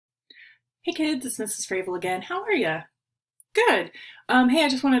Hey kids, it's Mrs. Fravel again. How are ya? Good. Hey, I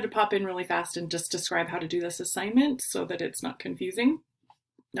just wanted to pop in really fast and just describe how to do this assignment so that it's not confusing.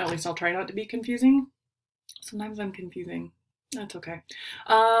 At least I'll try not to be confusing. Sometimes I'm confusing. That's okay.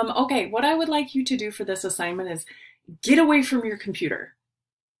 Okay, what I would like you to do for this assignment is get away from your computer.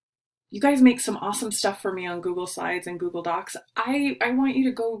 You guys make some awesome stuff for me on Google Slides and Google Docs. I want you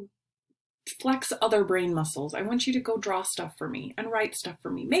to go flex other brain muscles. I want you to go draw stuff for me and write stuff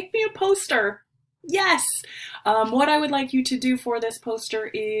for me. Make me a poster. Yes! What I would like you to do for this poster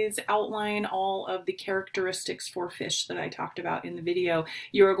is outline all of the characteristics for fish that I talked about in the video.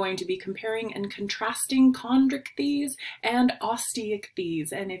 You are going to be comparing and contrasting chondrichthyes and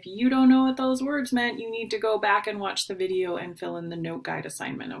osteichthyes. And if you don't know what those words meant, you need to go back and watch the video and fill in the note guide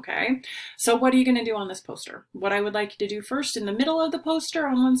assignment, okay? So what are you going to do on this poster? What I would like you to do first in the middle of the poster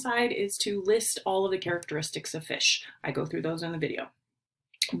on one side is to list all of the characteristics of fish. I go through those in the video.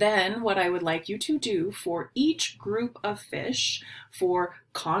 Then what I would like you to do for each group of fish, for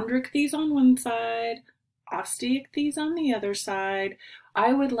chondrichthyes on one side, osteichthyes on the other side,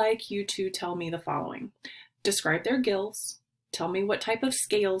 I would like you to tell me the following. Describe their gills, tell me what type of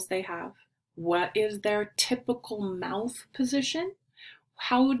scales they have, what is their typical mouth position,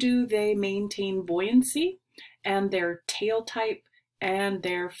 how do they maintain buoyancy, and their tail type and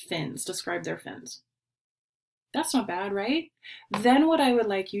their fins. Describe their fins. That's not bad, right? Then what I would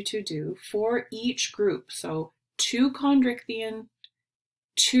like you to do for each group, so 2 chondrichthyes,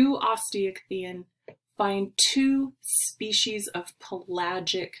 2 osteichthyes, find 2 species of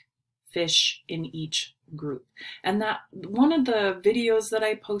pelagic fish in each group. And that one of the videos that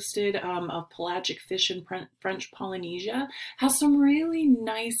I posted of pelagic fish in French Polynesia has some really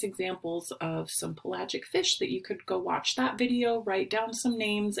nice examples of some pelagic fish that you could go watch that video, write down some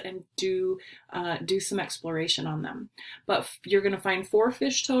names, and do some exploration on them. But you're going to find 4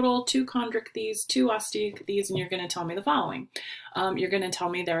 fish total, 2 chondrichthyes, 2 osteichthyes, and you're going to tell me the following. You're going to tell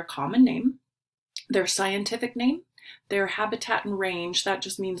me their common name, their scientific name, their habitat and range. That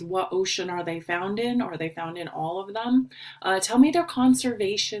just means what ocean are they found in? Are they found in all of them? Tell me their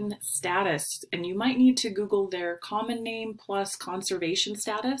conservation status, and you might need to Google their common name plus conservation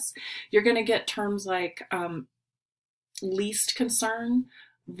status. You're going to get terms like least concern,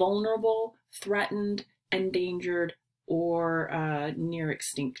 vulnerable, threatened, endangered, or near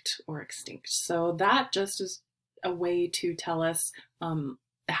extinct or extinct. So that just is a way to tell us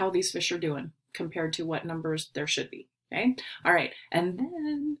how these fish are doing compared to what numbers there should be, okay? All right, and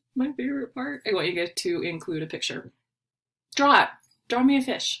then my favorite part, I want you guys to include a picture. Draw it. Draw me a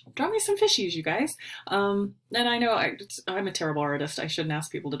fish. Draw me some fishies, you guys. And I know I'm a terrible artist. I shouldn't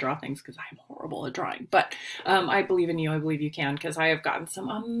ask people to draw things because I'm horrible at drawing, but I believe in you. I believe you can, because I have gotten some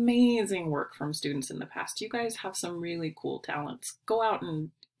amazing work from students in the past. You guys have some really cool talents. Go out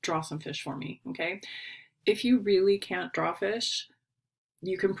and draw some fish for me, okay? If you really can't draw fish,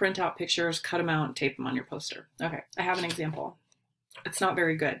 you can print out pictures, cut them out, and tape them on your poster. Okay, I have an example. It's not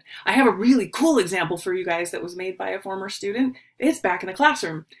very good. I have a really cool example for you guys that was made by a former student. It's back in the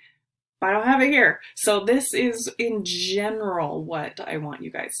classroom, but I don't have it here. So this is in general what I want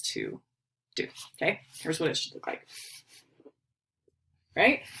you guys to do, okay? Here's what it should look like.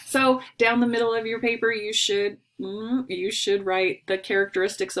 Right? So down the middle of your paper, you should write the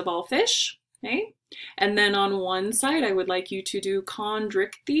characteristics of all fish, okay? And then on one side, I would like you to do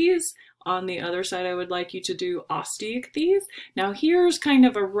chondrichthyes. On the other side, I would like you to do osteichthyes. Now here's kind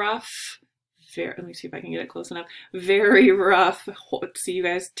of a rough, let me see if I can get it close enough. Very rough. See, you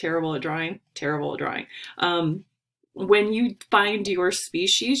guys, terrible at drawing, terrible at drawing. When you find your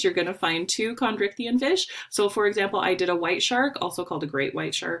species, you're going to find 2 chondrichthyes fish. So for example, I did a white shark, also called a great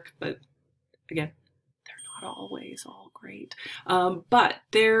white shark, but again, always all great, but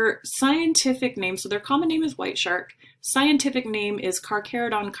their scientific name, so their common name is white shark, scientific name is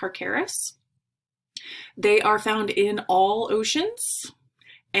Carcharodon carcharis. They are found in all oceans,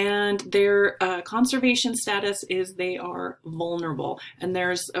 and their conservation status is they are vulnerable. And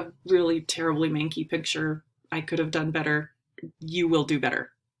there's a really terribly manky picture. I could have done better. You will do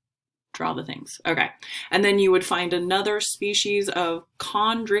better. Draw the things. Okay. And then you would find another species of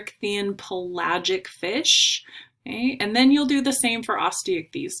chondrichthyes pelagic fish. Okay. And then you'll do the same for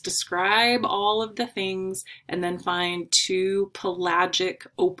osteichthyes. Describe all of the things and then find 2 pelagic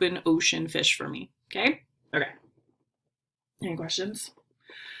open ocean fish for me. Okay. Okay. Any questions?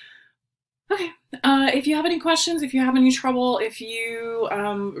 Okay, if you have any questions, if you have any trouble, if you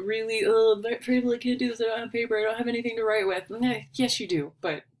really, I can't do this, I don't have paper, I don't have anything to write with. Yes, you do,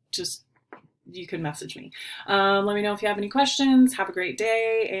 but just, you can message me. Let me know if you have any questions. Have a great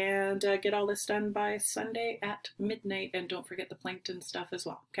day, and get all this done by Sunday at midnight. And don't forget the plankton stuff as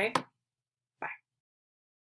well, okay?